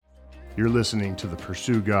You're listening to the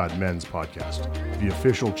Pursue God Men's Podcast, the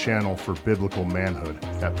official channel for biblical manhood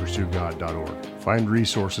at pursuegod.org. Find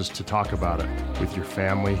resources to talk about it with your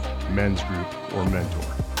family, men's group, or mentor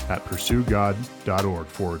at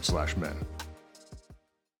pursuegod.org/men.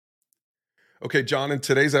 Okay, John, in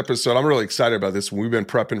today's episode, I'm really excited about this one. We've been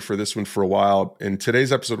prepping for this one for a while. In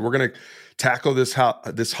today's episode, we're going to tackle this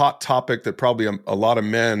hot topic that probably a lot of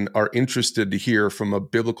men are interested to hear from a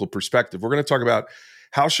biblical perspective. We're going to talk about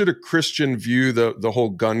how should a Christian view the whole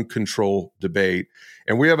gun control debate.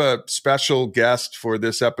 And we have a special guest for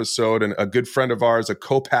this episode and a good friend of ours, a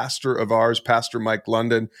co-pastor of ours, Pastor Mike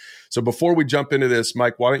London. So before we jump into this,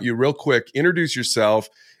 Mike, why don't you real quick introduce yourself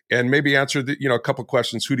and maybe answer a couple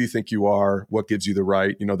questions. Who do you think you are? What gives you the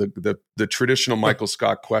right? The traditional Michael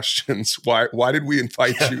Scott questions. Why did we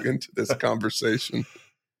invite you into this conversation?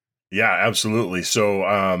 Yeah, absolutely. So,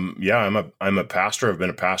 I'm a pastor. I've been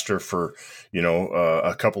a pastor for,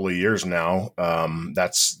 a couple of years now.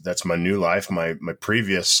 That's my new life. My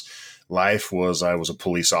previous life was I was a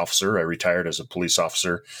police officer. I retired as a police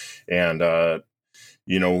officer, and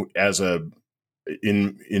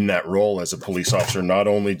in that role as a police officer, not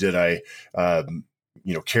only did I,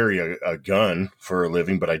 carry a gun for a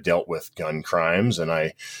living, but I dealt with gun crimes, and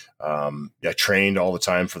I trained all the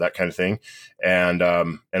time for that kind of thing. And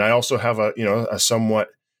I also have a somewhat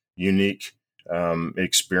unique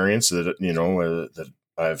experience that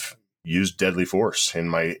I've used deadly force in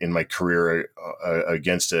my career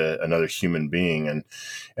against another human being,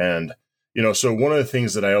 and so one of the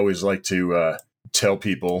things that I always like to tell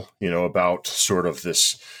people, about sort of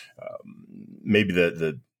this, maybe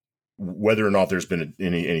the whether or not there's been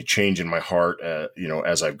any change in my heart,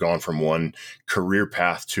 as I've gone from one career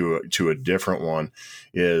path to a different one,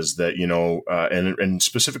 is that and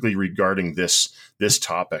specifically regarding this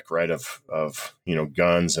topic, right, of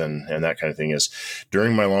guns and that kind of thing, is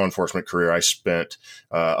during my law enforcement career, I spent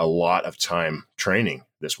a lot of time training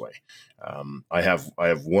this way. I have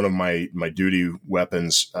one of my duty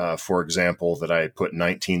weapons, for example, that I put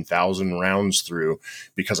 19,000 rounds through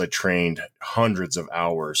because I trained hundreds of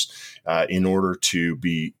hours in order to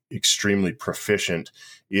be extremely proficient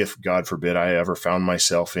if, God forbid, I ever found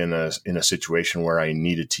myself in a situation where I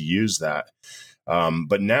needed to use that.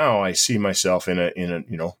 But now I see myself in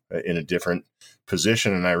a different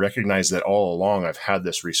position, and I recognize that all along I've had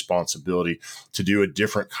this responsibility to do a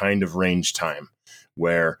different kind of range time,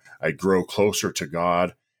 where I grow closer to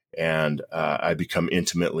God and I become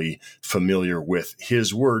intimately familiar with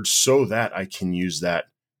His Word so that I can use that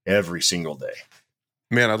every single day.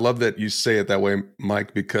 Man, I love that you say it that way,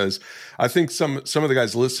 Mike, because I think some of the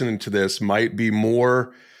guys listening to this might be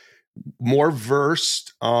more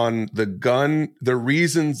versed on the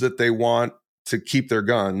reasons that they want to keep their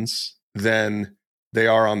guns than they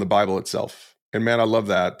are on the Bible itself. And man, I love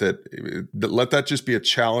that let that just be a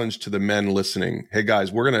challenge to the men listening. Hey guys,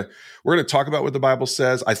 we're gonna talk about what the Bible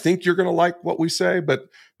says. I think you're gonna like what we say, but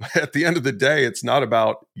at the end of the day, it's not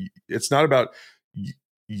about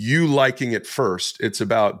you liking it first. It's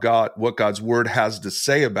about God, what God's word has to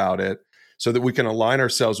say about it, so that we can align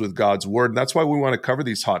ourselves with God's word. And that's why we want to cover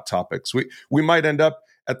these hot topics. We might end up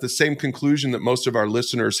at the same conclusion that most of our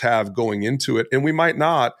listeners have going into it, and we might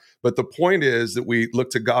not. But the point is that we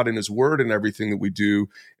look to God and His word in everything that we do,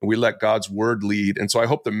 and we let God's word lead. And so I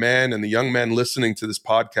hope the men and the young men listening to this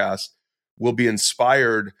podcast will be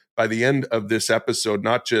inspired by the end of this episode,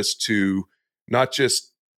 not just to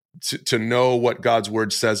know what God's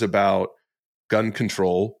word says about gun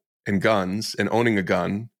control and guns and owning a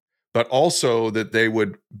gun, but also that they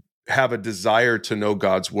would have a desire to know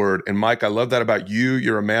God's word. And Mike, I love that about you.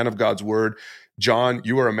 You're a man of God's word. John,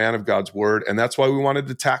 you are a man of God's word. And that's why we wanted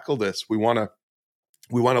to tackle this. We want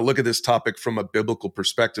to look at this topic from a biblical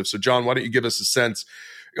perspective. So John, why don't you give us a sense,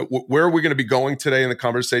 where are we going to be going today in the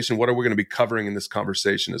conversation? What are we going to be covering in this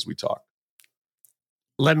conversation as we talk?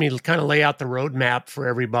 Let me kind of lay out the roadmap for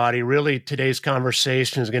everybody. Really, today's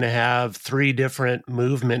conversation is going to have three different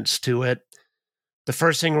movements to it. The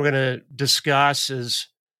first thing we're going to discuss is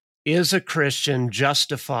a Christian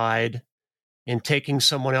justified in taking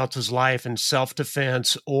someone else's life in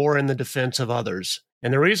self-defense or in the defense of others?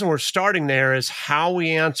 And the reason we're starting there is how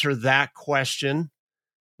we answer that question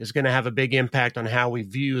is going to have a big impact on how we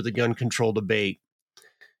view the gun control debate.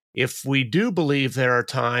 If we do believe there are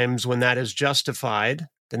times when that is justified,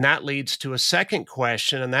 then that leads to a second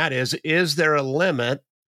question, and that is there a limit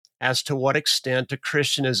as to what extent a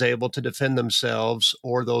Christian is able to defend themselves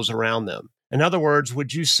or those around them? In other words,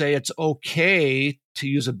 would you say it's okay to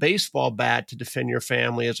use a baseball bat to defend your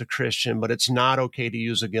family as a Christian, but it's not okay to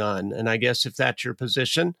use a gun? And I guess if that's your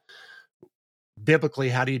position, biblically,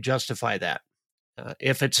 how do you justify that?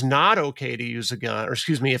 If it's not okay to use a gun, or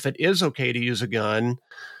excuse me, if it is okay to use a gun,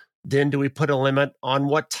 then do we put a limit on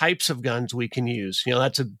what types of guns we can use?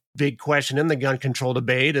 That's a big question in the gun control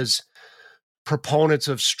debate. Is proponents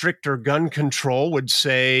of stricter gun control would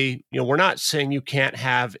say, we're not saying you can't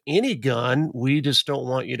have any gun. We just don't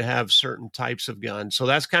want you to have certain types of guns. So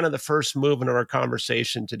that's kind of the first movement of our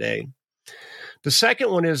conversation today. The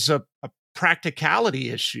second one is a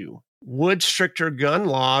practicality issue. Would stricter gun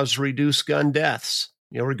laws reduce gun deaths?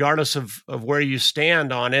 Regardless of where you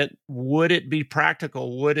stand on it, would it be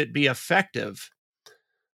practical? Would it be effective?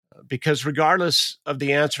 Because regardless of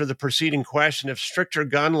the answer to the preceding question, if stricter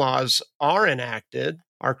gun laws are enacted,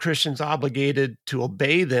 are Christians obligated to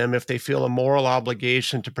obey them if they feel a moral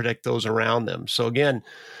obligation to protect those around them? So again,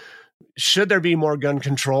 should there be more gun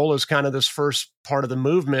control is kind of this first part of the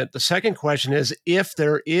movement. The second question is, if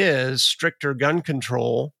there is stricter gun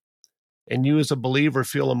control and you as a believer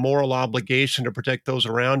feel a moral obligation to protect those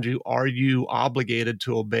around you, are you obligated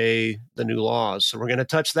to obey the new laws? So we're going to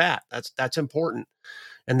touch that. That's important.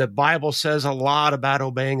 And the Bible says a lot about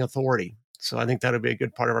obeying authority. So I think that'll be a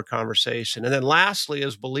good part of our conversation. And then lastly,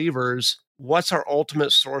 as believers, what's our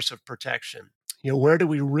ultimate source of protection? Where do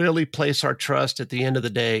we really place our trust at the end of the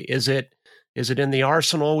day? Is it in the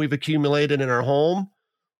arsenal we've accumulated in our home,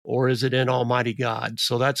 or is it in Almighty God?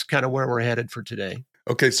 So that's kind of where we're headed for today.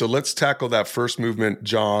 Okay, so let's tackle that first movement,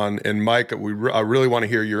 John. And Mike, I really want to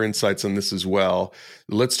hear your insights on this as well.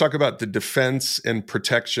 Let's talk about the defense and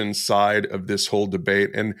protection side of this whole debate.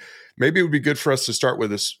 And maybe it would be good for us to start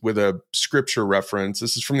with a scripture reference.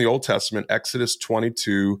 This is from the Old Testament, Exodus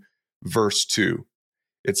 22, verse 2.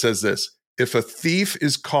 It says this: if a thief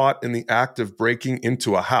is caught in the act of breaking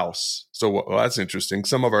into a house. So well, that's interesting.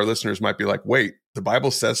 Some of our listeners might be like, wait, the Bible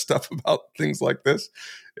says stuff about things like this?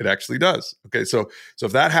 It actually does. Okay, so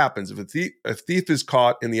if that happens, if a thief is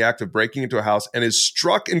caught in the act of breaking into a house and is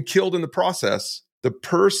struck and killed in the process, the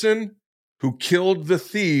person who killed the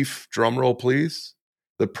thief, drum roll please,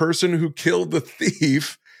 the person who killed the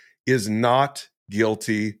thief is not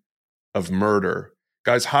guilty of murder.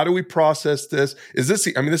 Guys, how do we process this? This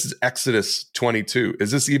is Exodus 22.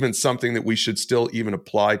 Is this even something that we should still even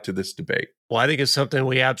apply to this debate? Well, I think it's something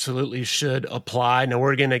we absolutely should apply. Now,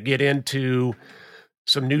 we're going to get into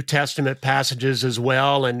some New Testament passages as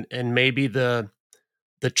well, and maybe the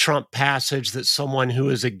Trump passage that someone who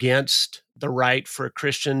is against the right for a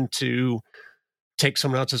Christian to take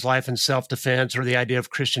someone else's life in self-defense, or the idea of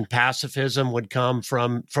Christian pacifism, would come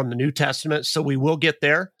from the New Testament. So we will get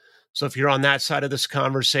there. So if you're on that side of this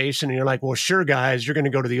conversation and you're like, well, sure, guys, you're going to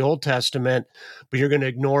go to the Old Testament, but you're going to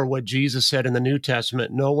ignore what Jesus said in the New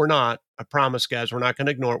Testament. No, we're not. I promise, guys, we're not going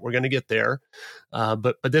to ignore it. We're going to get there.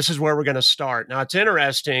 But this is where we're going to start. Now, it's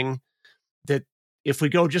interesting that if we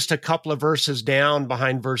go just a couple of verses down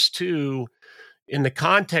behind verse 2, in the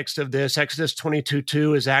context of this, Exodus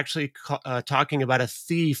 22:2 is actually talking about a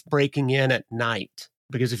thief breaking in at night.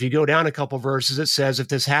 Because if you go down a couple verses, it says if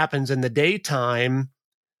this happens in the daytime,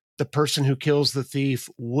 the person who kills the thief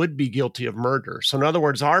would be guilty of murder. So in other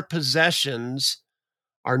words, our possessions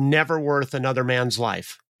are never worth another man's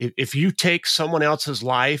life. If you take someone else's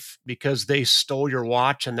life because they stole your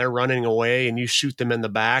watch and they're running away and you shoot them in the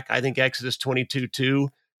back, I think Exodus 22:2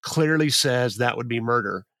 clearly says that would be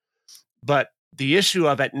murder. But the issue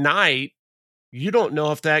of at night, you don't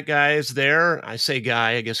know if that guy is there. I say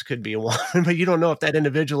guy, I guess it could be a woman, but you don't know if that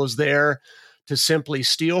individual is there to simply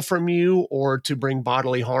steal from you or to bring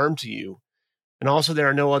bodily harm to you. And also, there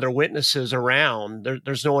are no other witnesses around.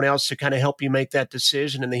 There's no one else to kind of help you make that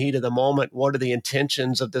decision in the heat of the moment. What are the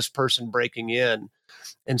intentions of this person breaking in?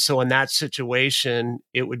 And so in that situation,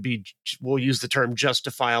 it would be, we'll use the term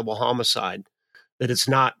justifiable homicide, that it's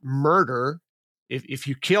not murder. If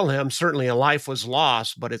you kill him, certainly a life was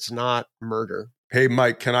lost, but it's not murder. Hey,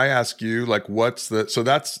 Mike, can I ask you, like, so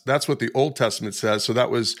that's what the Old Testament says. So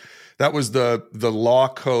that was the law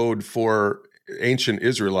code for ancient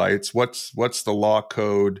Israelites. What's the law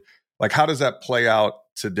code? Like, how does that play out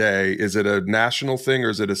today? Is it a national thing or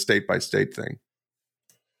is it a state by state thing?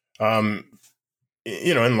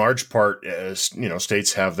 In large part,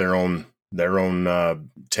 states have their own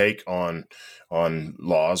take on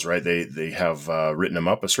laws, right? They have written them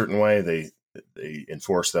up a certain way. They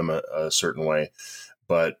enforce them a certain way,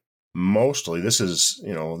 but mostly this is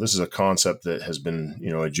a concept that has been,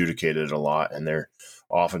 adjudicated a lot, and they're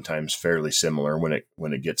oftentimes fairly similar when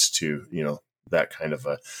it gets to, that kind of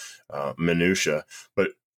a minutia. But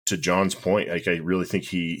to John's point, like, I really think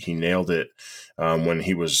he nailed it when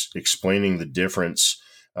he was explaining the difference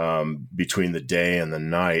between the day and the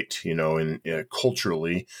night.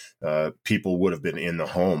 Culturally, people would have been in the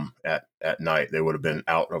home at night. They would have been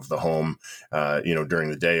out of the home, during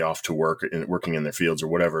the day, off to work and working in their fields or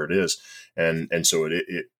whatever it is. And so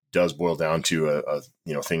it does boil down to a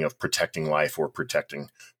thing of protecting life or protecting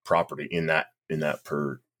property in that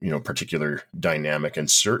particular dynamic. And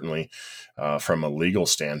certainly from a legal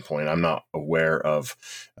standpoint, I'm not aware of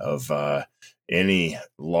any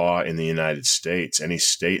law in the United States, any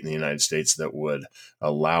state in the United States that would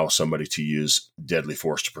allow somebody to use deadly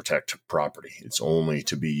force to protect property. It's only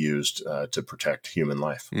to be used to protect human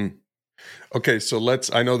life. Okay, so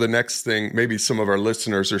I know the next thing, maybe some of our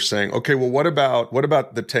listeners are saying, okay, well, what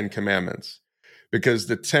about the 10 Commandments? Because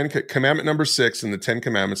the Commandment number 6 and the 10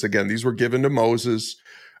 Commandments, again, these were given to Moses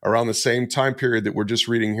around the same time period that we're just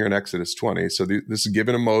reading here in Exodus 20. So this is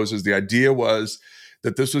given to Moses. The idea was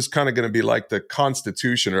that this was kind of going to be like the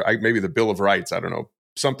Constitution or maybe the Bill of Rights, I don't know,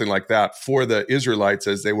 something like that for the Israelites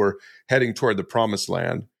as they were heading toward the Promised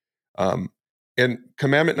Land. And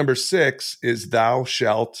commandment number 6 is thou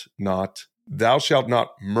shalt not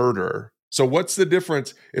murder. So what's the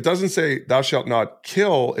difference? It doesn't say thou shalt not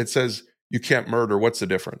kill. It says you can't murder. What's the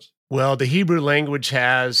difference? Well, the Hebrew language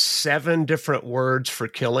has 7 different words for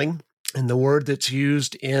killing. And the word that's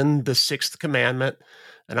used in the 6th commandment,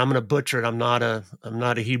 and I'm going to butcher it. I'm not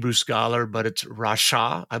a Hebrew scholar, but it's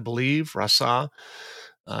rasha, I believe, rasa.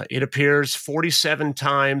 It appears 47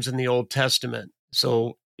 times in the Old Testament.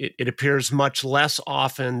 So it appears much less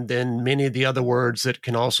often than many of the other words that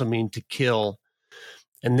can also mean to kill.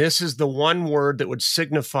 And this is the one word that would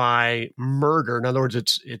signify murder. In other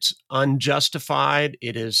words, it's unjustified,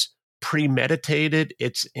 it is premeditated,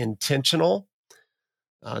 it's intentional.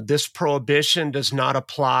 This prohibition does not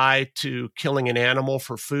apply to killing an animal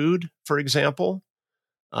for food, for example.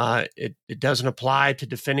 It doesn't apply to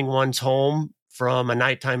defending one's home from a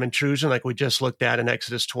nighttime intrusion like we just looked at in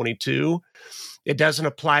Exodus 22. It doesn't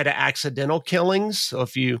apply to accidental killings. So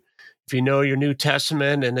if you know your New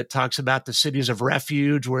Testament and it talks about the cities of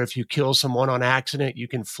refuge, where if you kill someone on accident, you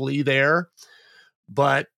can flee there.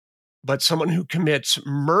 But someone who commits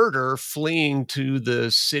murder fleeing to the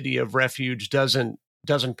city of refuge doesn't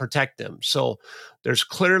protect them. So there's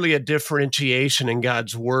clearly a differentiation in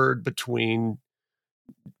God's word between,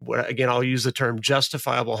 again, I'll use the term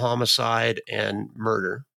justifiable homicide and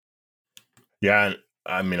murder. Yeah.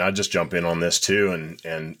 I mean, I just jump in on this too.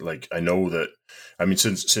 And like, I know that, I mean,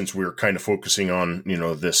 since we're kind of focusing on,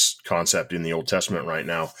 this concept in the Old Testament right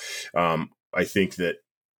now, I think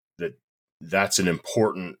that's an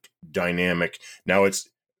important dynamic. Now it's,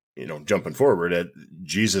 jumping forward,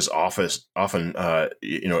 Jesus often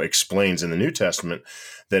explains in the New Testament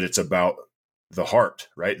that it's about the heart,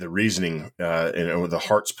 right? The reasoning, the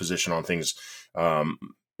heart's position on things,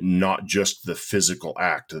 not just the physical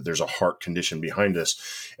act. There's a heart condition behind this.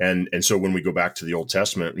 And so when we go back to the Old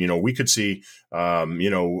Testament, we could see,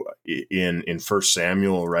 in 1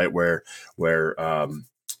 Samuel, right, where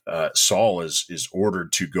Saul is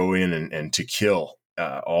ordered to go in and to kill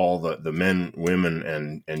all the men,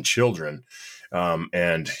 women, and children.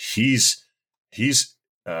 And he's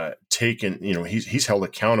taken, he's held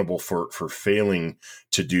accountable for failing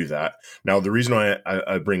to do that. Now, the reason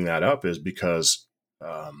I bring that up is because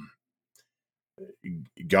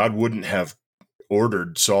God wouldn't have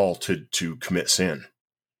ordered Saul to commit sin,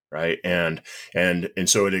 right? And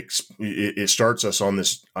so it starts us on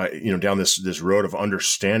this, down this road of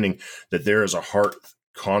understanding that there is a heart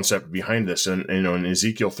concept behind this. And in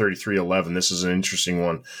Ezekiel 33:11, this is an interesting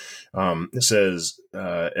one. It says,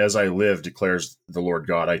 "As I live, declares the Lord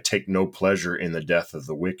God, I take no pleasure in the death of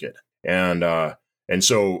the wicked." And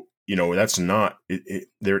so that's not it.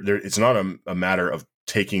 It's not a matter of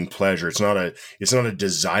taking pleasure. It's not a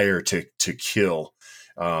desire to kill.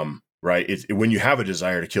 Right. When you have a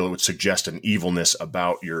desire to kill, it would suggest an evilness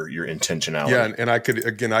about your intentionality. Yeah. And I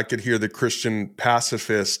could hear the Christian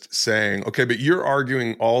pacifist saying, okay, but you're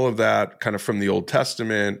arguing all of that kind of from the Old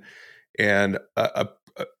Testament. And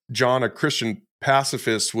John, a Christian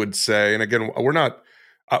pacifist, would say, and again,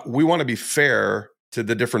 we want to be fair to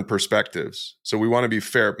the different perspectives. So we want to be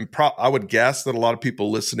fair. I would guess that a lot of people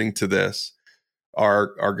listening to this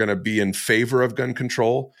are going to be in favor of gun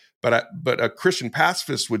control. But a Christian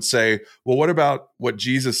pacifist would say, well, what about what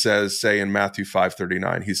Jesus says, say in Matthew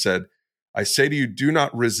 5:39? He said, I say to you, do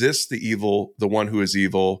not resist the one who is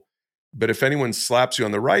evil. But if anyone slaps you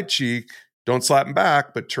on the right cheek, don't slap him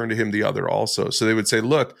back, but turn to him the other also. So they would say,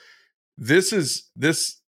 look, the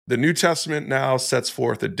New Testament now sets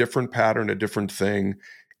forth a different pattern, a different thing.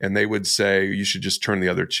 And they would say, you should just turn the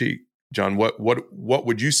other cheek. John, what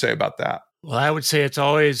would you say about that? Well, I would say it's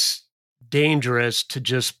always dangerous to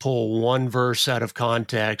just pull one verse out of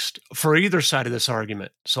context for either side of this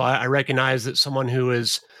argument. So I recognize that someone who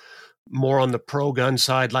is more on the pro-gun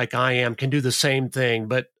side like I am can do the same thing.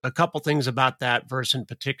 But a couple things about that verse in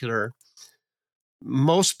particular.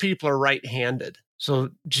 Most people are right-handed. So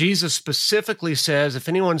Jesus specifically says, if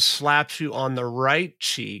anyone slaps you on the right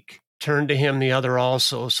cheek, turn to him the other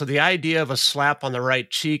also. So the idea of a slap on the right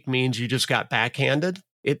cheek means you just got backhanded.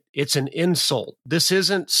 It's an insult. This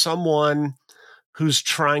isn't someone who's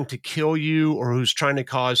trying to kill you or who's trying to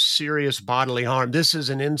cause serious bodily harm. This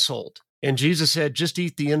is an insult. And Jesus said, just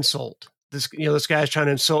eat the insult. This guy's trying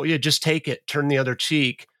to insult you. Just take it, turn the other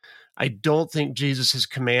cheek. I don't think Jesus is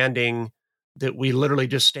commanding that we literally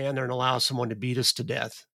just stand there and allow someone to beat us to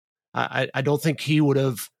death. I don't think he would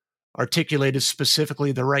have articulated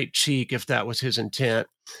specifically the right cheek if that was his intent.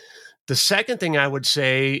 The second thing I would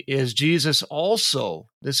say is Jesus also,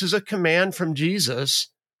 this is a command from Jesus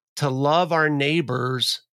to love our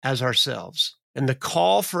neighbors as ourselves. And the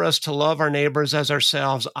call for us to love our neighbors as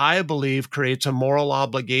ourselves, I believe, creates a moral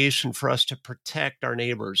obligation for us to protect our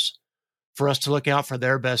neighbors, for us to look out for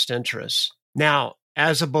their best interests. Now,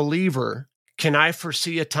 as a believer, can I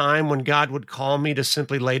foresee a time when God would call me to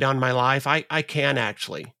simply lay down my life? I can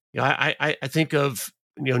actually. I think of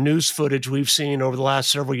news footage we've seen over the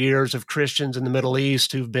last several years of Christians in the Middle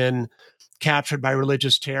East who've been captured by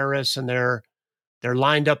religious terrorists, and they're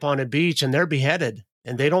lined up on a beach and they're beheaded,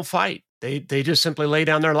 and they don't fight. They just simply lay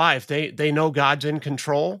down their life. They know God's in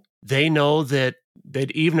control. They know that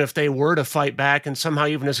even if they were to fight back and somehow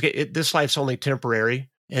even escape, this life's only temporary.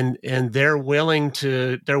 And they're willing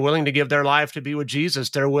to give their life to be with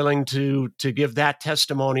Jesus. They're willing to give that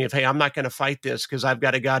testimony of, hey, I'm not going to fight this because I've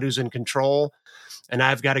got a God who's in control, and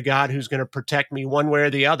I've got a God who's going to protect me one way or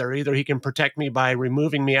the other. Either he can protect me by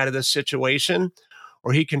removing me out of this situation,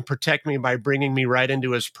 or he can protect me by bringing me right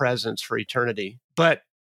into his presence for eternity. But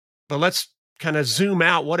let's kind of zoom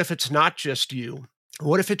out. What if it's not just you?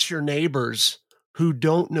 What if it's your neighbors who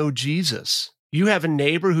don't know Jesus? You have a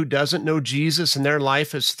neighbor who doesn't know Jesus and their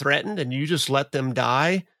life is threatened, and you just let them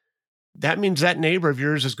die. That means that neighbor of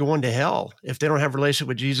yours is going to hell if they don't have a relationship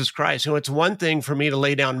with Jesus Christ. It's one thing for me to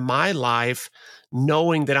lay down my life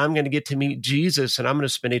knowing that I'm going to get to meet Jesus and I'm going to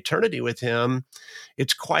spend eternity with him.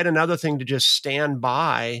 It's quite another thing to just stand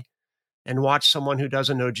by and watch someone who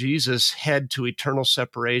doesn't know Jesus head to eternal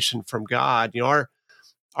separation from God.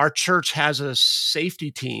 Our church has a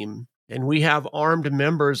safety team, and we have armed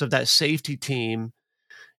members of that safety team.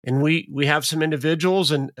 And we have some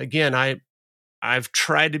individuals, and again, I've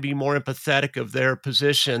tried to be more empathetic of their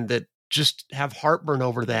position, that just have heartburn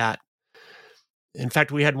over that. In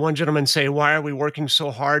fact, we had one gentleman say, why are we working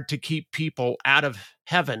so hard to keep people out of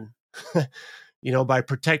heaven? By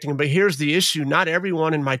protecting them. But here's the issue. Not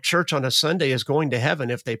everyone in my church on a Sunday is going to heaven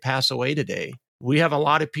if they pass away today. We have a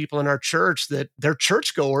lot of people in our church that they're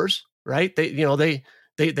churchgoers, right? They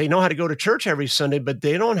know how to go to church every Sunday, but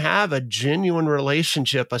they don't have a genuine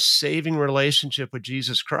relationship, a saving relationship with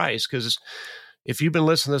Jesus Christ. Because if you've been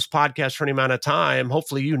listening to this podcast for any amount of time,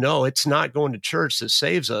 hopefully it's not going to church that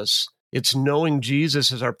saves us. It's knowing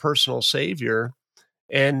Jesus as our personal Savior.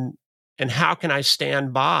 And how can I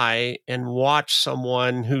stand by and watch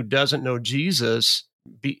someone who doesn't know Jesus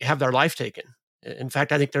have their life taken? In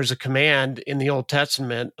fact, I think there's a command in the Old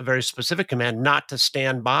Testament, a very specific command, not to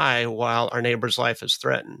stand by while our neighbor's life is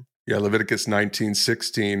threatened. Yeah, Leviticus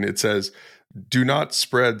 19:16, it says, do not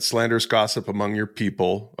spread slanderous gossip among your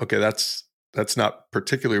people. Okay, that's not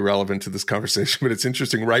particularly relevant to this conversation, but it's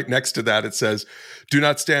interesting. Right next to that, it says, do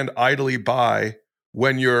not stand idly by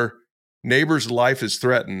when your neighbor's life is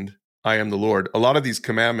threatened. I am the Lord. A lot of these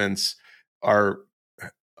commandments are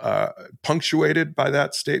punctuated by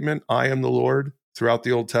that statement, I am the Lord, throughout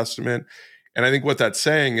the Old Testament. And I think what that's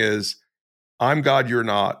saying is, I'm God, you're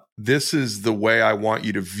not. This is the way I want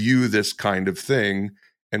you to view this kind of thing.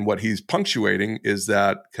 And what he's punctuating is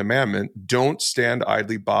that commandment, don't stand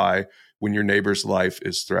idly by when your neighbor's life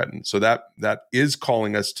is threatened. So that is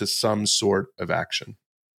calling us to some sort of action.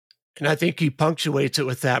 And I think he punctuates it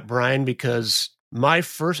with that, Brian, because we're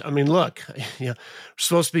supposed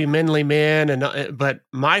to be manly men, but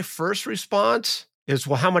my first response is,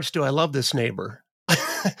 well, how much do I love this neighbor?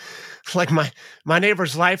 Like my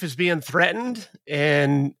neighbor's life is being threatened,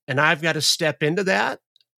 and I've got to step into that.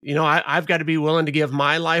 I've got to be willing to give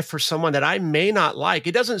my life for someone that I may not like.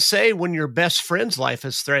 It doesn't say when your best friend's life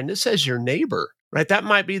is threatened. It says your neighbor, right? That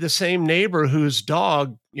might be the same neighbor whose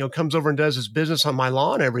dog, comes over and does his business on my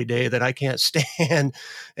lawn every day that I can't stand.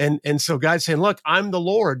 And so God's saying, look, I'm the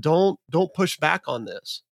Lord. Don't push back on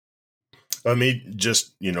this. Let me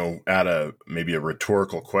just, add maybe a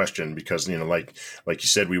rhetorical question, because, like you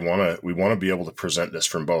said, we want to be able to present this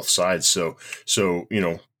from both sides. So,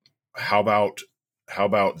 how about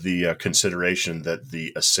the consideration that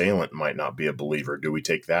the assailant might not be a believer? Do we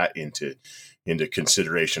take that into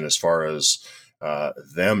consideration as far as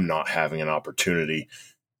them not having an opportunity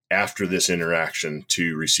after this interaction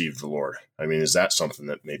to receive the Lord? I mean, is that something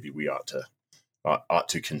that maybe we ought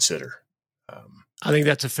to consider? I think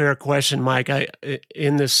that's a fair question, Mike.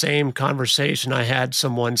 In the same conversation, I had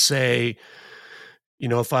someone say,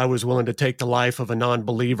 if I was willing to take the life of a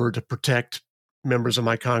non-believer to protect members of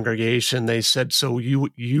my congregation, they said, so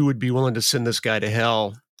you would be willing to send this guy to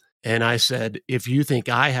hell? And I said, if you think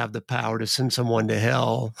I have the power to send someone to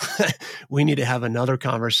hell, we need to have another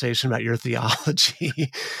conversation about your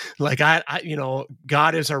theology. Like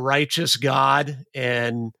God is a righteous God,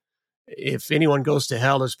 and if anyone goes to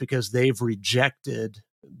hell, it's because they've rejected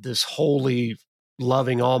this holy,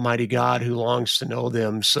 loving, almighty God who longs to know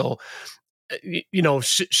them. So,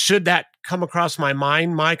 should that come across my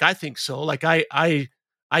mind, Mike? I think so. Like I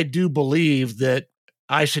do believe that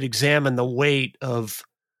I should examine the weight of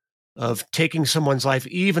taking someone's life,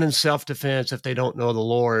 even in self-defense, if they don't know the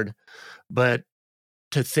Lord. But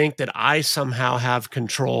to think that I somehow have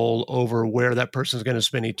control over where that person is going to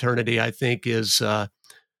spend eternity, I think is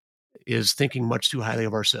thinking much too highly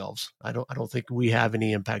of ourselves. I don't think we have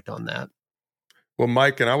any impact on that. Well,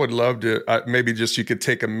 Mike, and I would love to maybe just you could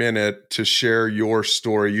take a minute to share your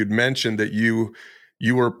story. You'd mentioned that you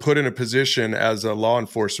were put in a position as a law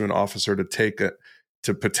enforcement officer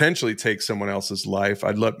to potentially take someone else's life.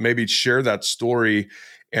 I'd love maybe share that story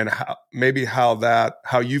and how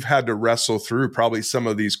you've had to wrestle through probably some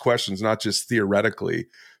of these questions, not just theoretically,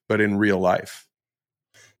 but in real life.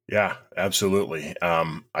 Yeah, absolutely.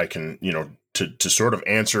 I can, to sort of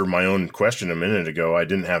answer my own question a minute ago, I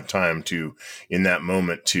didn't have time in that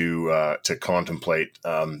moment to contemplate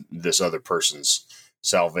this other person's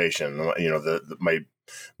salvation.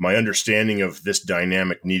 My understanding of this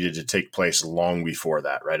dynamic needed to take place long before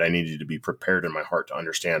that, right? I needed to be prepared in my heart to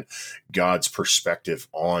understand God's perspective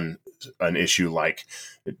on an issue like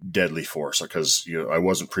deadly force, because I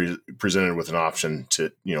wasn't presented with an option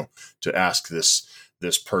to ask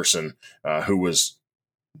this person who was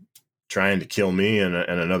trying to kill me and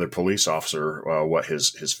another police officer what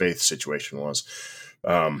his faith situation was.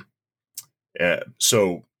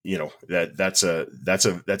 So that's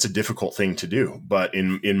a difficult thing to do. But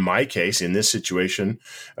in my case, in this situation,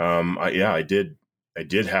 I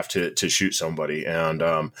did have to shoot somebody, and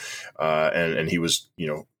he was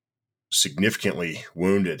significantly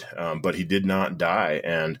wounded, but he did not die,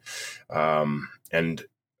 and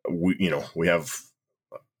we have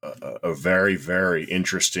a very, very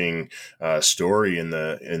interesting story in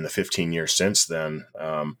the 15 years since then.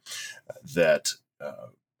 That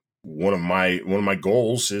one of my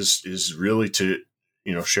goals is really to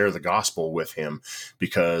share the gospel with him,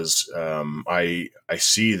 because I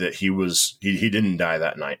see that he didn't die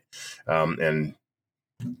that night, and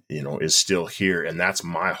is still here, and that's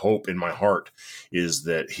my hope in my heart, is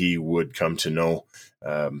that he would come to know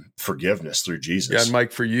forgiveness through Jesus. Yeah, and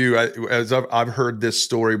Mike, for you, as I've heard this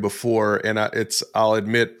story before, and I'll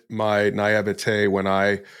admit my naivete when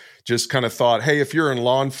I just kind of thought, hey, if you're in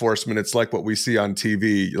law enforcement, it's like what we see on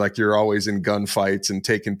TV, like you're always in gunfights and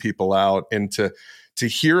taking people out, and to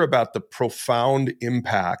hear about the profound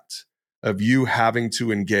impact of you having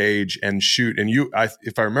to engage and shoot, and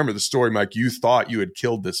if I remember the story, Mike, you thought you had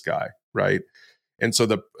killed this guy, right? And so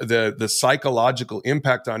the psychological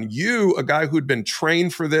impact on you, a guy who'd been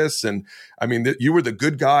trained for this, and I mean, you were the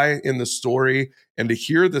good guy in the story, and to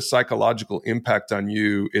hear the psychological impact on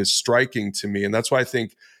you is striking to me. And that's why I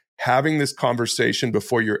think having this conversation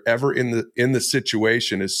before you're ever in the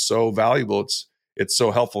situation is so valuable. It's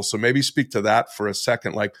so helpful. So maybe speak to that for a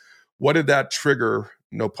second. Like, what did that trigger?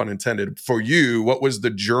 No pun intended, for you? What was the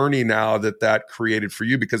journey now that created for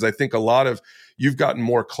you? Because I think you've gotten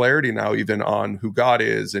more clarity now, even on who God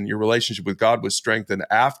is, and your relationship with God was strengthened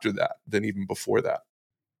after that than even before that.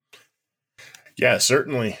 Yeah,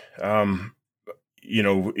 certainly. In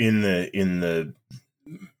the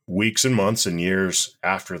weeks and months and years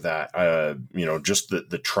after that, just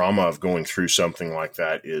the trauma of going through something like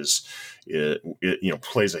that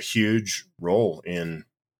plays a huge role in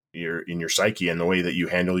your psyche, and the way that you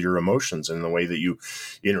handle your emotions and the way that you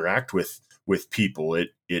interact with people.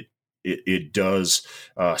 It does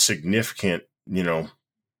significant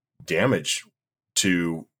damage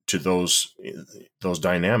to those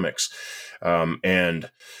dynamics, and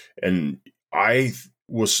I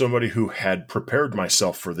was somebody who had prepared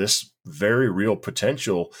myself for this very real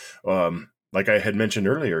potential like I had mentioned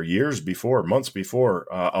earlier, months before,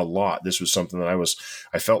 a lot. This was something that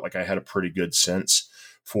I felt like I had a pretty good sense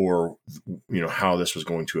for, how this was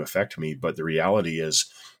going to affect me. But the reality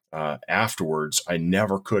is, afterwards, I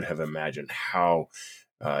never could have imagined how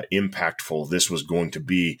impactful this was going to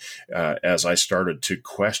be as I started to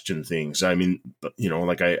question things. I mean,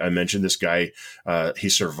 like I mentioned, this guy, he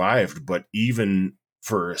survived, but even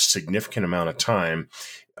for a significant amount of time,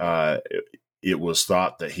 it was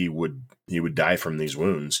thought that he would die from these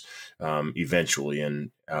wounds eventually,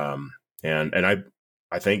 and I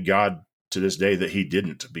thank God to this day that he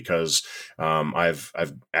didn't, because I've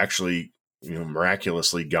actually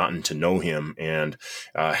miraculously gotten to know him and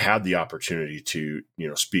had the opportunity to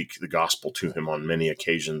speak the gospel to him on many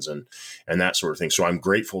occasions and that sort of thing. So I'm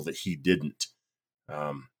grateful that he didn't,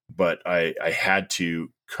 but I had to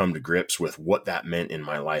come to grips with what that meant in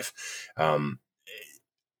my life.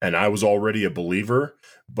 And I was already a believer,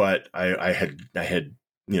 but I had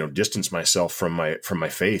distanced myself from my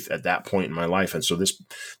faith at that point in my life, and so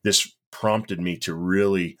this prompted me to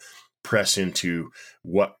really press into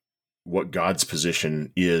what God's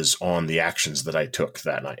position is on the actions that I took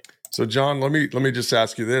that night. So, John, let me just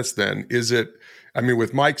ask you this then: is it? I mean,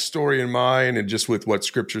 with Mike's story in mind, and just with what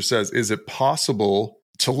Scripture says, is it possible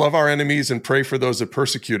to love our enemies and pray for those that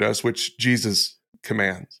persecute us, which Jesus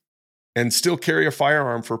commands, and still carry a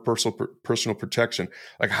firearm for personal protection?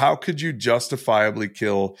 Like, how could you justifiably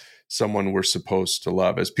kill someone we're supposed to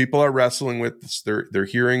love? As people are wrestling with this, they're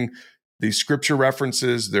hearing these scripture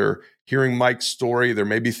references, they're hearing Mike's story, they're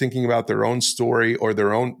maybe thinking about their own story or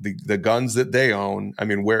their own the guns that they own. I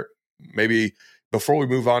mean, where maybe before we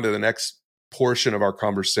move on to the next portion of our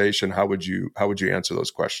conversation, how would you answer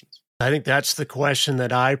those questions? I think that's the question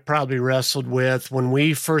that I probably wrestled with when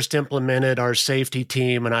we first implemented our safety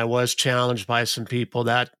team, and I was challenged by some people.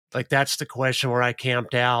 That's the question where I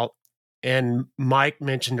camped out. And Mike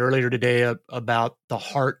mentioned earlier today about the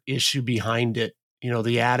heart issue behind it,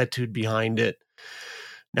 the attitude behind it.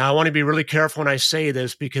 Now, I want to be really careful when I say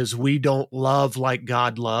this, because we don't love like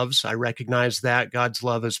God loves. I recognize that God's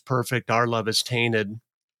love is perfect. Our love is tainted.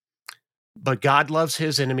 But God loves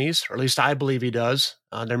his enemies, or at least I believe he does.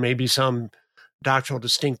 There may be some doctrinal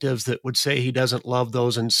distinctives that would say he doesn't love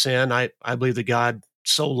those in sin. I believe that God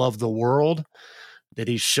so loved the world that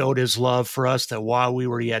he showed his love for us, that while we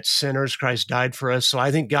were yet sinners, Christ died for us. So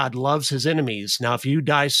I think God loves his enemies. Now, if you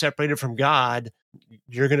die separated from God,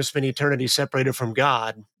 you're going to spend eternity separated from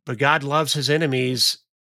God. But God loves his enemies,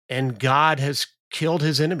 and God has killed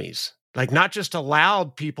his enemies. Like, not just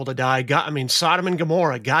allowed people to die. Sodom and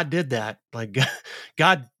Gomorrah, God did that. Like,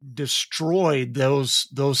 God destroyed those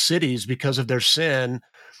cities because of their sin.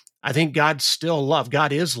 I think God still loved.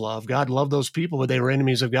 God is love. God loved those people, but they were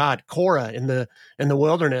enemies of God. Korah in the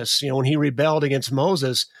wilderness, when he rebelled against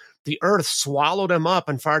Moses, the earth swallowed him up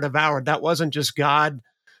and fire devoured. That wasn't just God,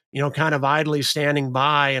 kind of idly standing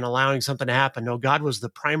by and allowing something to happen. No, God was the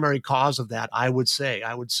primary cause of that. I would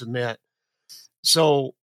submit.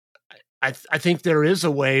 So I think there is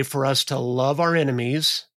a way for us to love our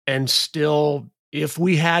enemies and still, if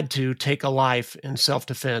we had to, take a life in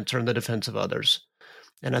self-defense or in the defense of others.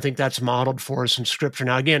 And I think that's modeled for us in Scripture.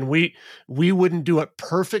 Now, again, we wouldn't do it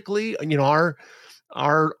perfectly. Our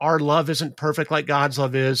love isn't perfect like God's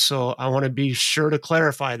love is. So I want to be sure to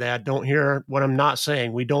clarify that. Don't hear what I'm not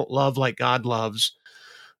saying. We don't love like God loves,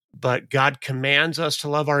 but God commands us to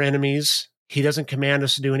love our enemies. He doesn't command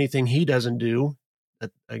us to do anything he doesn't do.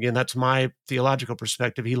 Again, that's my theological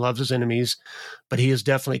perspective. He loves his enemies, but he has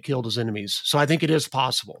definitely killed his enemies. So I think it is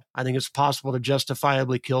possible. I think it's possible to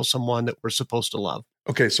justifiably kill someone that we're supposed to love.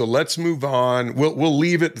 Okay, so let's move on. We'll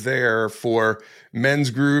leave it there for men's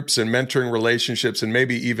groups and mentoring relationships, and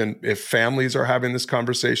maybe even if families are having this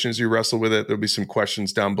conversation as you wrestle with it, there'll be some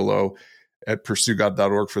questions down below at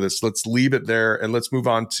pursuegod.org for this. Let's leave it there, and let's move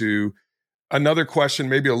on to another question,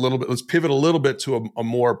 maybe a little bit. Let's pivot a little bit to a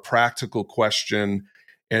more practical question.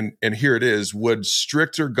 And here it is. Would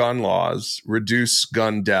stricter gun laws reduce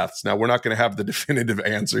gun deaths? Now, we're not going to have the definitive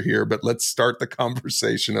answer here, but let's start the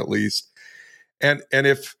conversation at least. And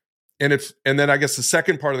then I guess the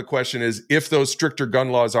second part of the question is, if those stricter gun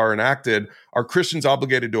laws are enacted, are Christians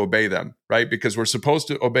obligated to obey them, right? Because we're supposed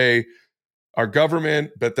to obey our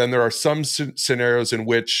government, but then there are some scenarios in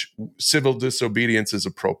which civil disobedience is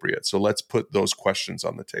appropriate. So let's put those questions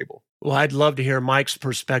on the table. Well, I'd love to hear Mike's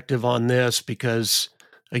perspective on this, because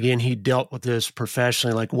again, he dealt with this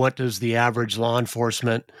professionally. Like, what does the average law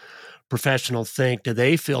enforcement professional think? Do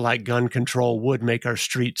they feel like gun control would make our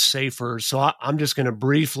streets safer? So I'm just going to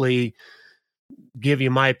briefly give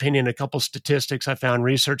you my opinion, a couple statistics I found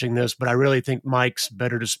researching this, but I really think Mike's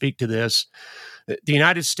better to speak to this. The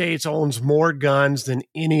United States owns more guns than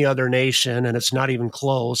any other nation, and it's not even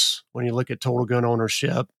close when you look at total gun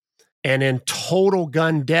ownership. And in total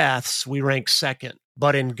gun deaths, we rank second.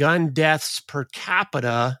 But in gun deaths per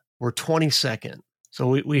capita, we're 22nd.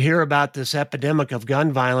 So we hear about this epidemic of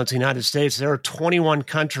gun violence in the United States. There are 21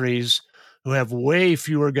 countries who have way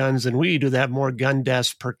fewer guns than we do that have more gun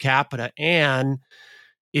deaths per capita. And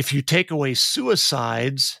if you take away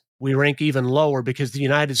suicides, we rank even lower because the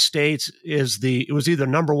United States it was either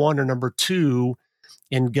number one or number two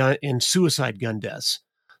in suicide gun deaths.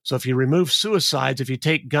 So if you remove suicides, if you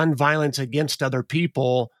take gun violence against other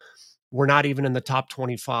people, we're not even in the top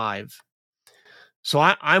 25. So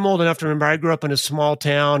I'm old enough to remember I grew up in a small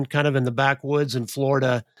town, kind of in the backwoods in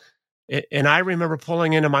Florida. And I remember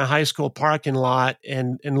pulling into my high school parking lot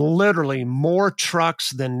and literally more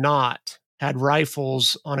trucks than not had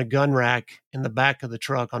rifles on a gun rack in the back of the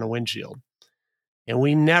truck on a windshield. And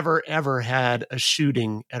we never, ever had a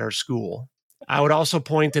shooting at our school. I would also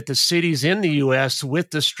point that the cities in the U.S.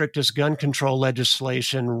 with the strictest gun control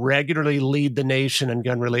legislation regularly lead the nation in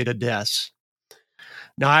gun-related deaths.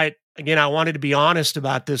 Now, I wanted to be honest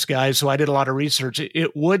about this, guys, so I did a lot of research.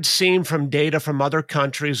 It would seem from data from other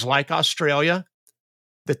countries like Australia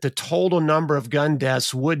that the total number of gun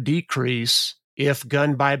deaths would decrease if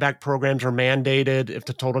gun buyback programs are mandated, if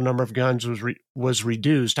the total number of guns was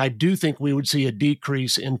reduced. I do think we would see a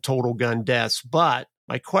decrease in total gun deaths, but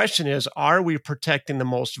my question is, are we protecting the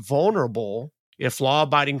most vulnerable if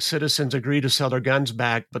law-abiding citizens agree to sell their guns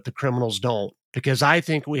back, but the criminals don't? Because I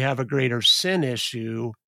think we have a greater sin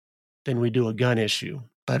issue than we do a gun issue.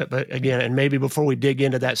 But again, and maybe before we dig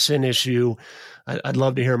into that sin issue, I'd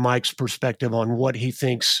love to hear Mike's perspective on what he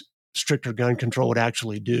thinks stricter gun control would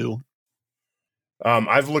actually do.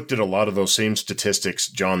 I've looked at a lot of those same statistics,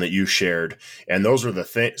 John, that you shared, and those are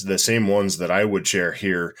the same ones that I would share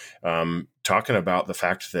here, talking about the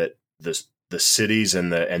fact that the cities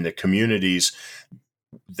and the communities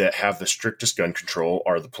that have the strictest gun control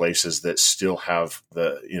are the places that still have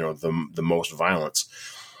the most violence.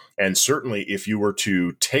 And certainly, if you were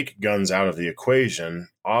to take guns out of the equation,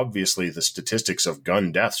 obviously the statistics of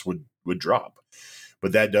gun deaths would drop,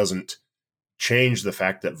 but that doesn't change the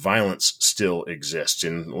fact that violence still exists.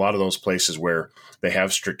 In a lot of those places where they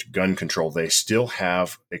have strict gun control, they still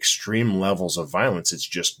have extreme levels of violence. It's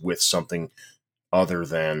just with something other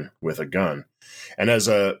than with a gun. And as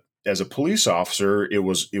a police officer, it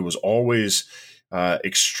was always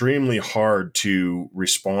extremely hard to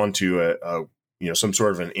respond to some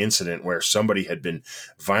sort of an incident where somebody had been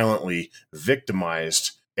violently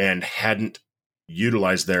victimized and hadn't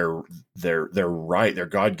utilize their right, their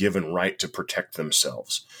God-given right to protect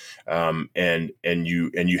themselves. And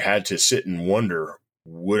you had to sit and wonder,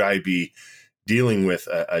 would I be dealing with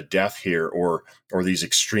a death here or these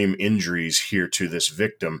extreme injuries here to this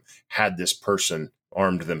victim had this person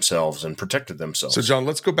armed themselves and protected themselves? So John,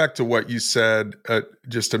 let's go back to what you said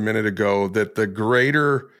just a minute ago, that the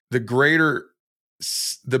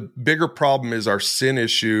bigger problem is our sin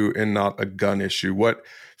issue and not a gun issue. What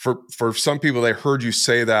for some people, they heard you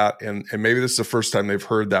say that, and maybe this is the first time they've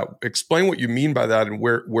heard that. Explain what you mean by that, and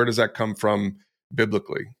where does that come from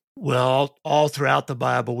biblically? Well, all throughout the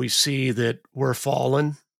Bible, we see that we're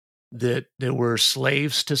fallen, that we're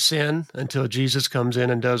slaves to sin until Jesus comes in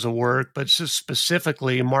and does a work. But just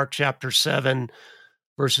specifically, Mark chapter 7,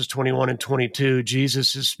 verses 21 and 22,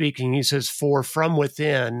 Jesus is speaking. He says, "For from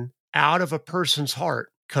within, out of a person's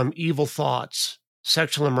heart, come evil thoughts,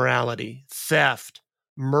 sexual immorality, theft,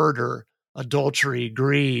 murder, adultery,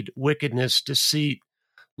 greed, wickedness, deceit,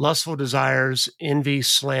 lustful desires, envy,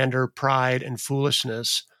 slander, pride, and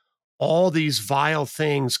foolishness. All these vile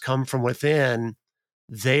things come from within.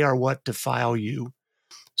 They are what defile you."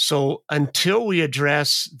 So until we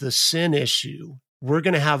address the sin issue, we're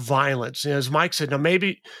going to have violence. And as Mike said, now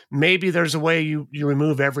maybe there's a way you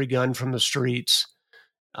remove every gun from the streets.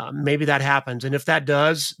 Maybe that happens. And if that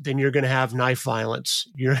does, then you're going to have knife violence.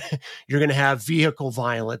 You're going to have vehicle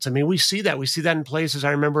violence. I mean, we see that. We see that in places.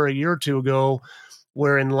 I remember a year or two ago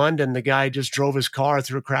where in London, the guy just drove his car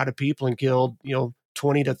through a crowd of people and killed,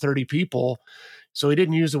 20 to 30 people. So he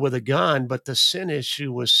didn't use it with a gun, but the sin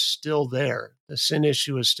issue was still there. The sin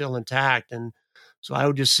issue is still intact. And so I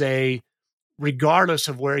would just say, regardless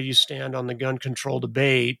of where you stand on the gun control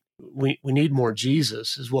debate, we need more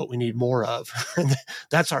Jesus is what we need more of.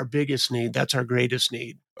 That's our biggest need. That's our greatest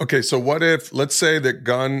need. Okay, so what if, let's say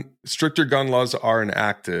that stricter gun laws are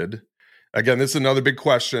enacted. Again, this is another big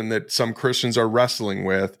question that some Christians are wrestling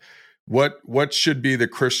with. What should be the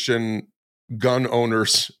Christian gun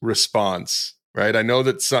owner's response? right? I know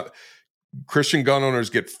that some Christian gun owners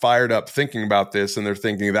get fired up thinking about this, and they're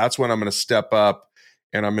thinking that's when I'm going to step up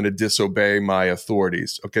and I'm going to disobey my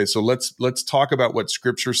authorities. Okay, so let's talk about what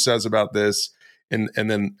Scripture says about this, and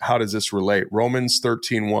then how does this relate? Romans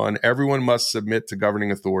 13:1, everyone must submit to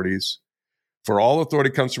governing authorities. For all authority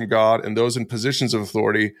comes from God, and those in positions of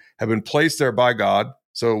authority have been placed there by God.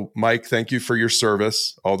 So, Mike, thank you for your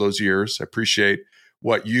service all those years. I appreciate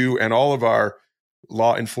what you and all of our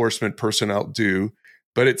law enforcement personnel do.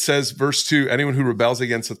 But it says, verse 2, anyone who rebels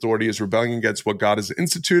against authority is rebelling against what God has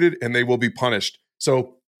instituted, and they will be punished.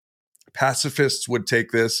 So pacifists would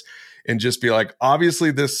take this and just be like,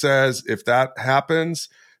 obviously this says if that happens,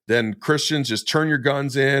 then Christians just turn your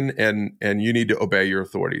guns in and you need to obey your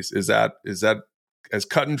authorities. Is that as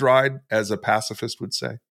cut and dried as a pacifist would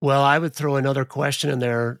say? Well, I would throw another question in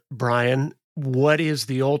there, Brian. What is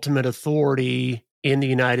the ultimate authority in the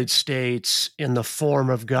United States in the form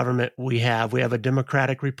of government we have? We have a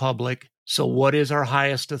democratic republic. So what is our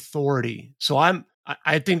highest authority? So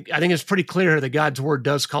I think it's pretty clear that God's word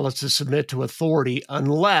does call us to submit to authority,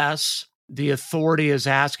 unless the authority is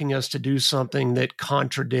asking us to do something that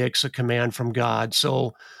contradicts a command from God.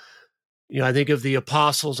 So, I think of the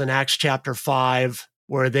apostles in Acts chapter 5,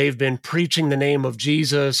 where they've been preaching the name of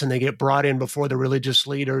Jesus and they get brought in before the religious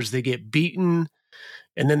leaders, they get beaten,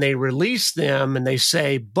 and then they release them and they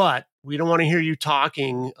say, but we don't want to hear you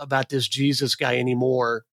talking about this Jesus guy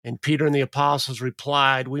anymore. And Peter and the apostles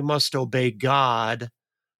replied, we must obey God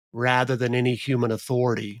rather than any human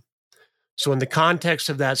authority. So in the context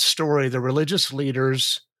of that story, the religious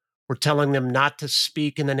leaders were telling them not to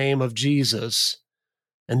speak in the name of Jesus.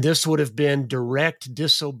 And this would have been direct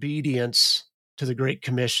disobedience to the Great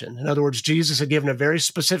Commission. In other words, Jesus had given a very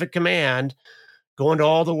specific command: go into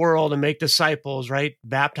all the world and make disciples, right?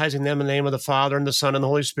 Baptizing them in the name of the Father and the Son and the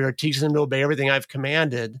Holy Spirit, teaching them to obey everything I've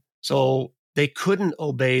commanded. So they couldn't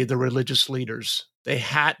obey the religious leaders. They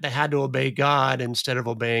had to obey God instead of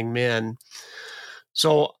obeying men.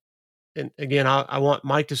 So, and again, I want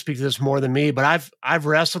Mike to speak to this more than me, but I've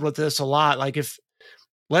wrestled with this a lot. Like, if,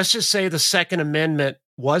 let's just say the Second Amendment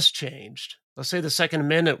was changed. Let's say the Second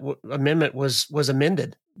Amendment was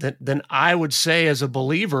amended. Then I would say, as a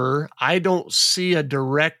believer, I don't see a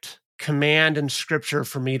direct command in Scripture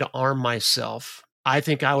for me to arm myself. I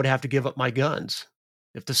think I would have to give up my guns.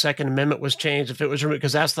 If the Second Amendment was changed, if it was removed,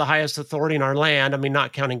 because that's the highest authority in our land. I mean,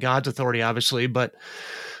 not counting God's authority, obviously, but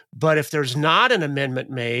if there's not an amendment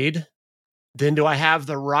made, then do I have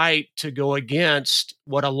the right to go against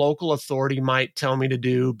what a local authority might tell me to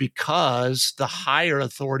do, because the higher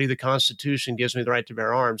authority, the Constitution, gives me the right to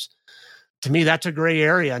bear arms? To me, that's a gray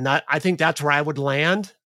area, and I think that's where I would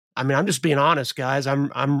land. I mean, I'm just being honest, guys.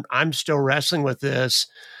 I'm still wrestling with this.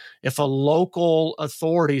 If a local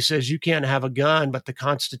authority says you can't have a gun, but the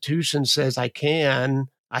Constitution says I can,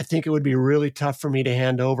 I think it would be really tough for me to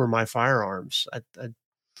hand over my firearms.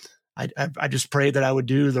 I just pray that I would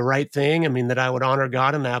do the right thing. I mean, that I would honor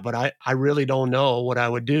God in that, but I really don't know what I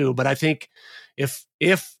would do. But I think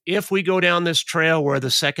if we go down this trail where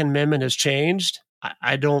the Second Amendment is changed,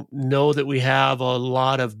 I don't know that we have a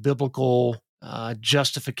lot of biblical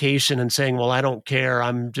justification in saying, well, I don't care.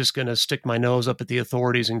 I'm just going to stick my nose up at the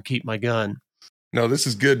authorities and keep my gun. No, this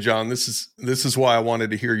is good, John. This is why I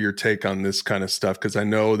wanted to hear your take on this kind of stuff, because I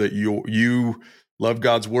know that you love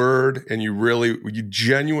God's word and you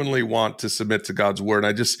genuinely want to submit to God's word.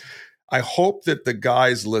 And I hope that the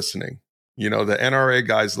guys listening, the NRA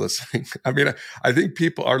guys listening, I mean, I think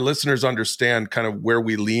our listeners understand kind of where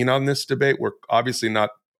we lean on this debate. We're obviously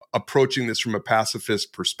not approaching this from a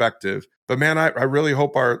pacifist perspective, but man, I really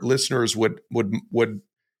hope our listeners would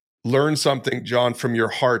learn something, John, from your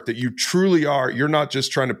heart, that you truly are. You're not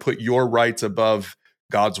just trying to put your rights above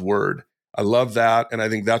God's word. I love that. And I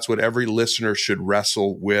think that's what every listener should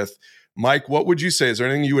wrestle with. Mike, what would you say? Is there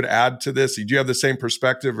anything you would add to this? Do you have the same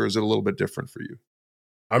perspective, or is it a little bit different for you?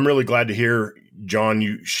 I'm really glad to hear, John,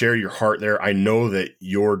 you share your heart there. I know that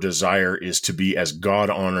your desire is to be as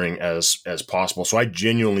God-honoring as possible. So I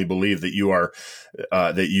genuinely believe that you are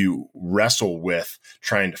that you wrestle with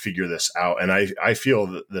trying to figure this out. And I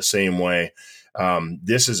feel the same way.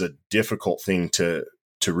 This is a difficult thing to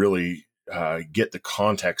really get the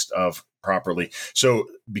context of properly. So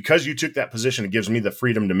because you took that position, it gives me the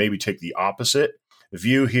freedom to maybe take the opposite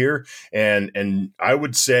view here. And I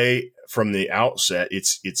would say from the outset,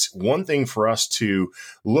 it's one thing for us to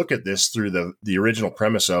look at this through the original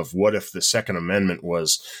premise of what if the Second Amendment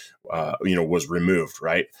was removed,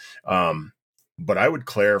 right? But I would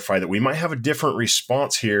clarify that we might have a different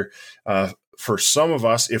response here for some of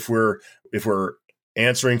us if we're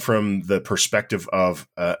answering from the perspective of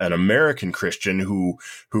an American Christian who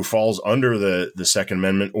falls under the Second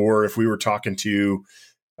Amendment, or if we were talking to,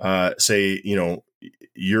 say,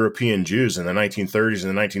 European Jews in the 1930s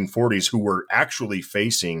and the 1940s who were actually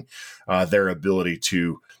facing their ability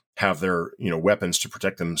to have their weapons to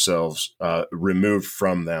protect themselves removed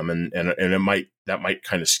from them, and that might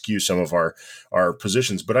kind of skew some of our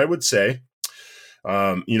positions. But I would say,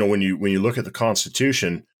 when you look at the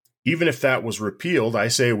Constitution, even if that was repealed, I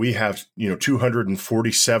say we have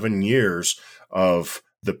 247 years of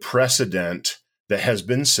the precedent that has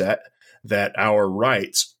been set that our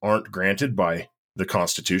rights aren't granted by the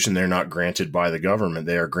Constitution. They're not granted by the government.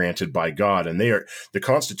 They are granted by God. And the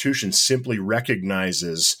Constitution simply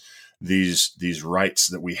recognizes these rights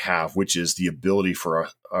that we have, which is the ability for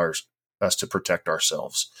us to protect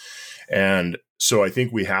ourselves. And so I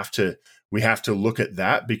think we have to look at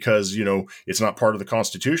that, because, it's not part of the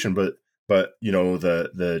Constitution, but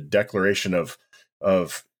the Declaration of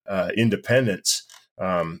Independence,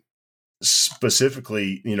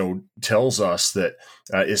 specifically, tells us that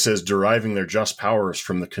it says deriving their just powers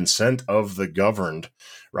from the consent of the governed,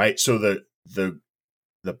 right? So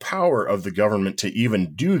the power of the government to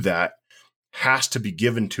even do that has to be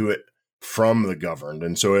given to it from the governed.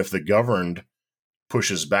 And so if the governed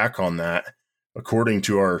pushes back on that, according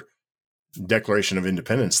to our Declaration of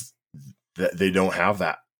Independence, that they don't have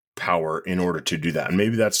that power in order to do that. And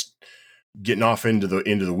maybe that's getting off into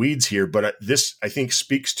the weeds here, but this, I think,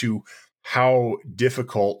 speaks to how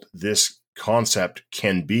difficult this concept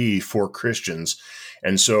can be for Christians.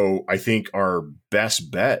 And so I think our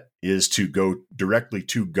best bet is to go directly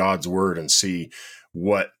to God's word and see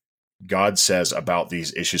what God says about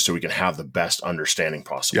these issues so we can have the best understanding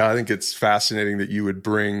possible. Yeah, I think it's fascinating that you would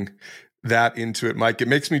bring that into it, Mike. It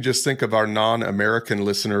makes me just think of our non-American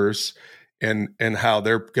listeners and how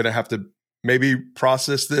they're going to have to maybe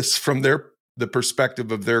process this from the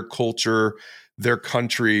perspective of their culture, their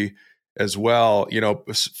country as well.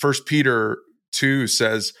 1 Peter 2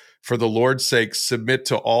 says, "For the Lord's sake, submit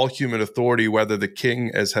to all human authority, whether the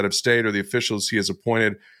king as head of state or the officials he has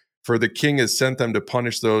appointed. For the king has sent them to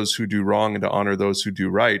punish those who do wrong and to honor those who do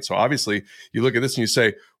right." So obviously, you look at this and you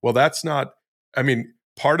say, well, that's not,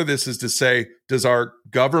 part of this is to say, does our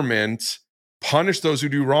government punish those who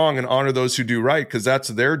do wrong and honor those who do right? Because that's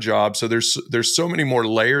their job. So there's so many more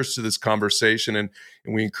layers to this conversation, and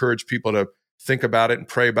we encourage people to think about it and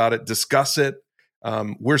pray about it, discuss it.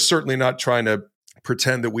 We're certainly not trying to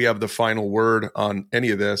pretend that we have the final word on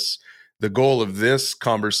any of this. The goal of this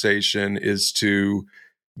conversation is to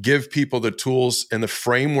give people the tools and the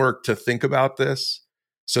framework to think about this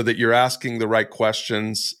so that you're asking the right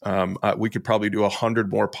questions. We could probably do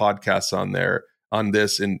 100 more podcasts on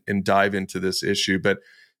this and dive into this issue. But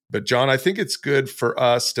John, I think it's good for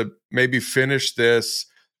us to maybe finish this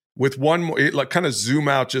with one more, kind of zoom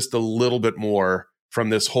out just a little bit more from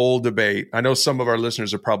this whole debate. I know some of our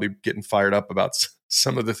listeners are probably getting fired up about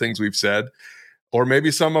some of the things we've said, or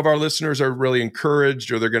maybe some of our listeners are really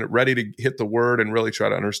encouraged, or they're ready to hit the word and really try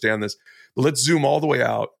to understand this. But let's zoom all the way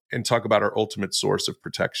out and talk about our ultimate source of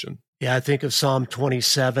protection. Yeah, I think of Psalm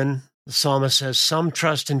 27. The psalmist says, "Some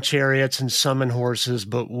trust in chariots and some in horses,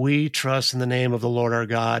 but we trust in the name of the Lord our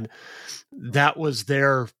God." That was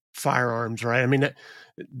their firearms, right?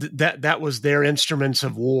 That was their instruments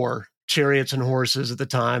of war, chariots and horses at the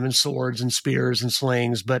time, and swords and spears and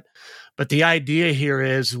slings. But the idea here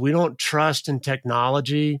is we don't trust in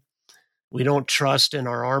technology. We don't trust in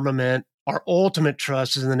our armament. Our ultimate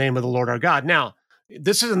trust is in the name of the Lord our God. Now,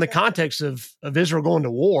 this is in the context of Israel going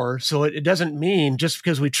to war. So it doesn't mean just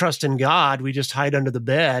because we trust in God, we just hide under the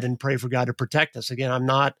bed and pray for God to protect us. Again, I'm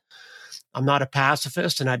not a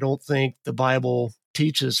pacifist, and I don't think the Bible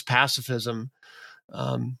teaches pacifism.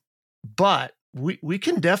 But we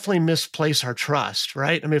can definitely misplace our trust,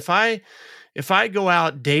 right? If I go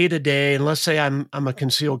out day to day, and let's say I'm a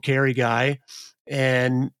concealed carry guy,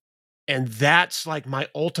 and that's like my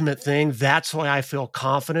ultimate thing, that's why I feel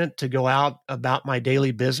confident to go out about my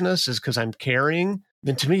daily business, is because I'm carrying,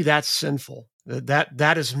 then to me that's sinful.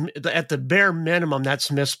 That is, at the bare minimum,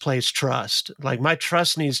 that's misplaced trust. Like, my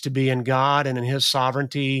trust needs to be in God and in His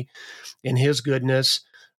sovereignty, in His goodness.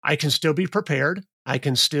 I can still be prepared. I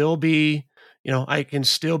can still be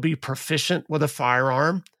proficient with a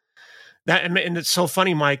firearm. And it's so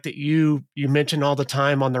funny, Mike, that you mentioned all the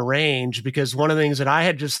time on the range, because one of the things that I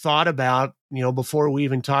had just thought about, before we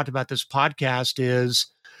even talked about this podcast is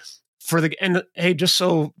and hey, just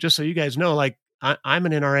so you guys know, like, I'm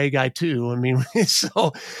an NRA guy too. And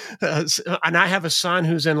I have a son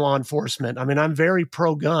who's in law enforcement. I'm very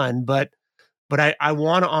pro-gun, but But I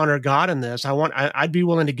want to honor God in this. I'd be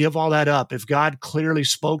willing to give all that up. If God clearly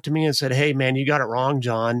spoke to me and said, hey, man, you got it wrong,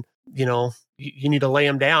 John, you need to lay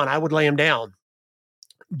him down, I would lay him down.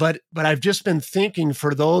 But I've just been thinking,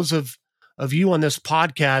 for those of you on this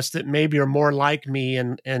podcast that maybe are more like me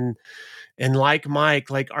and like Mike,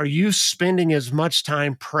 like, are you spending as much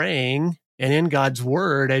time praying and in God's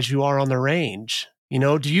word as you are on the range?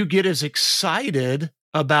 Do you get as excited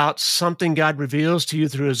about something God reveals to you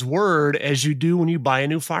through his word as you do when you buy a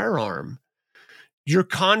new firearm? Your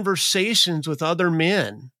conversations with other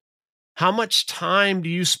men, how much time do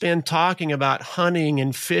you spend talking about hunting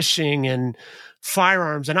and fishing and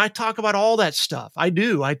firearms? And I talk about all that stuff. I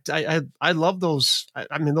do. I love those.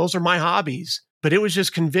 I mean, those are my hobbies. But it was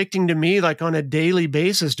just convicting to me, like, on a daily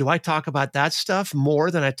basis, do I talk about that stuff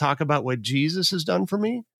more than I talk about what Jesus has done for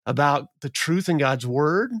me, about the truth in God's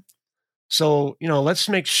word? So, let's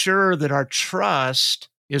make sure that our trust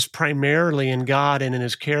is primarily in God and in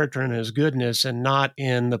his character and his goodness, and not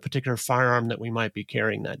in the particular firearm that we might be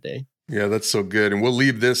carrying that day. Yeah, that's so good. And we'll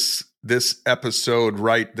leave this episode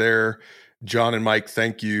right there. John and Mike,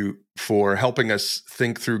 thank you for helping us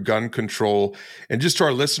think through gun control. And just to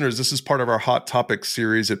our listeners, this is part of our Hot Topic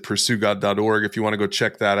series at pursuegod.org. If you want to go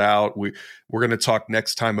check that out, we're going to talk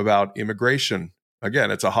next time about immigration. Again,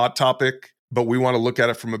 it's a hot topic, but we want to look at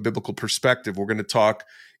it from a biblical perspective. We're going to talk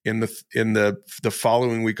in the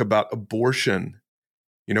following week about abortion.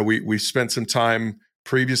 We spent some time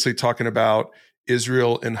previously talking about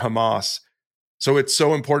Israel and Hamas. So it's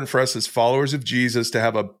so important for us as followers of Jesus to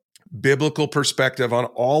have a biblical perspective on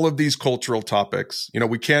all of these cultural topics.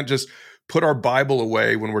 We can't just put our Bible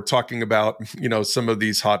away when we're talking about, some of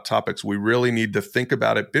these hot topics. We really need to think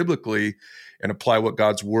about it biblically and apply what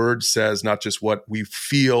God's word says, not just what we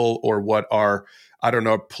feel or what our,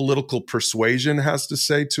 political persuasion has to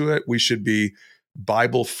say to it. We should be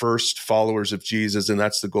Bible first followers of Jesus. And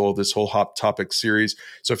that's the goal of this whole Hot Topic series.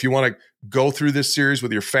 So if you want to go through this series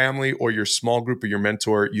with your family or your small group or your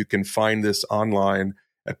mentor, you can find this online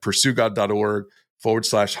at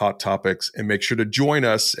pursuegod.org/hot topics, and make sure to join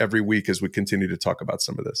us every week as we continue to talk about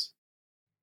some of this.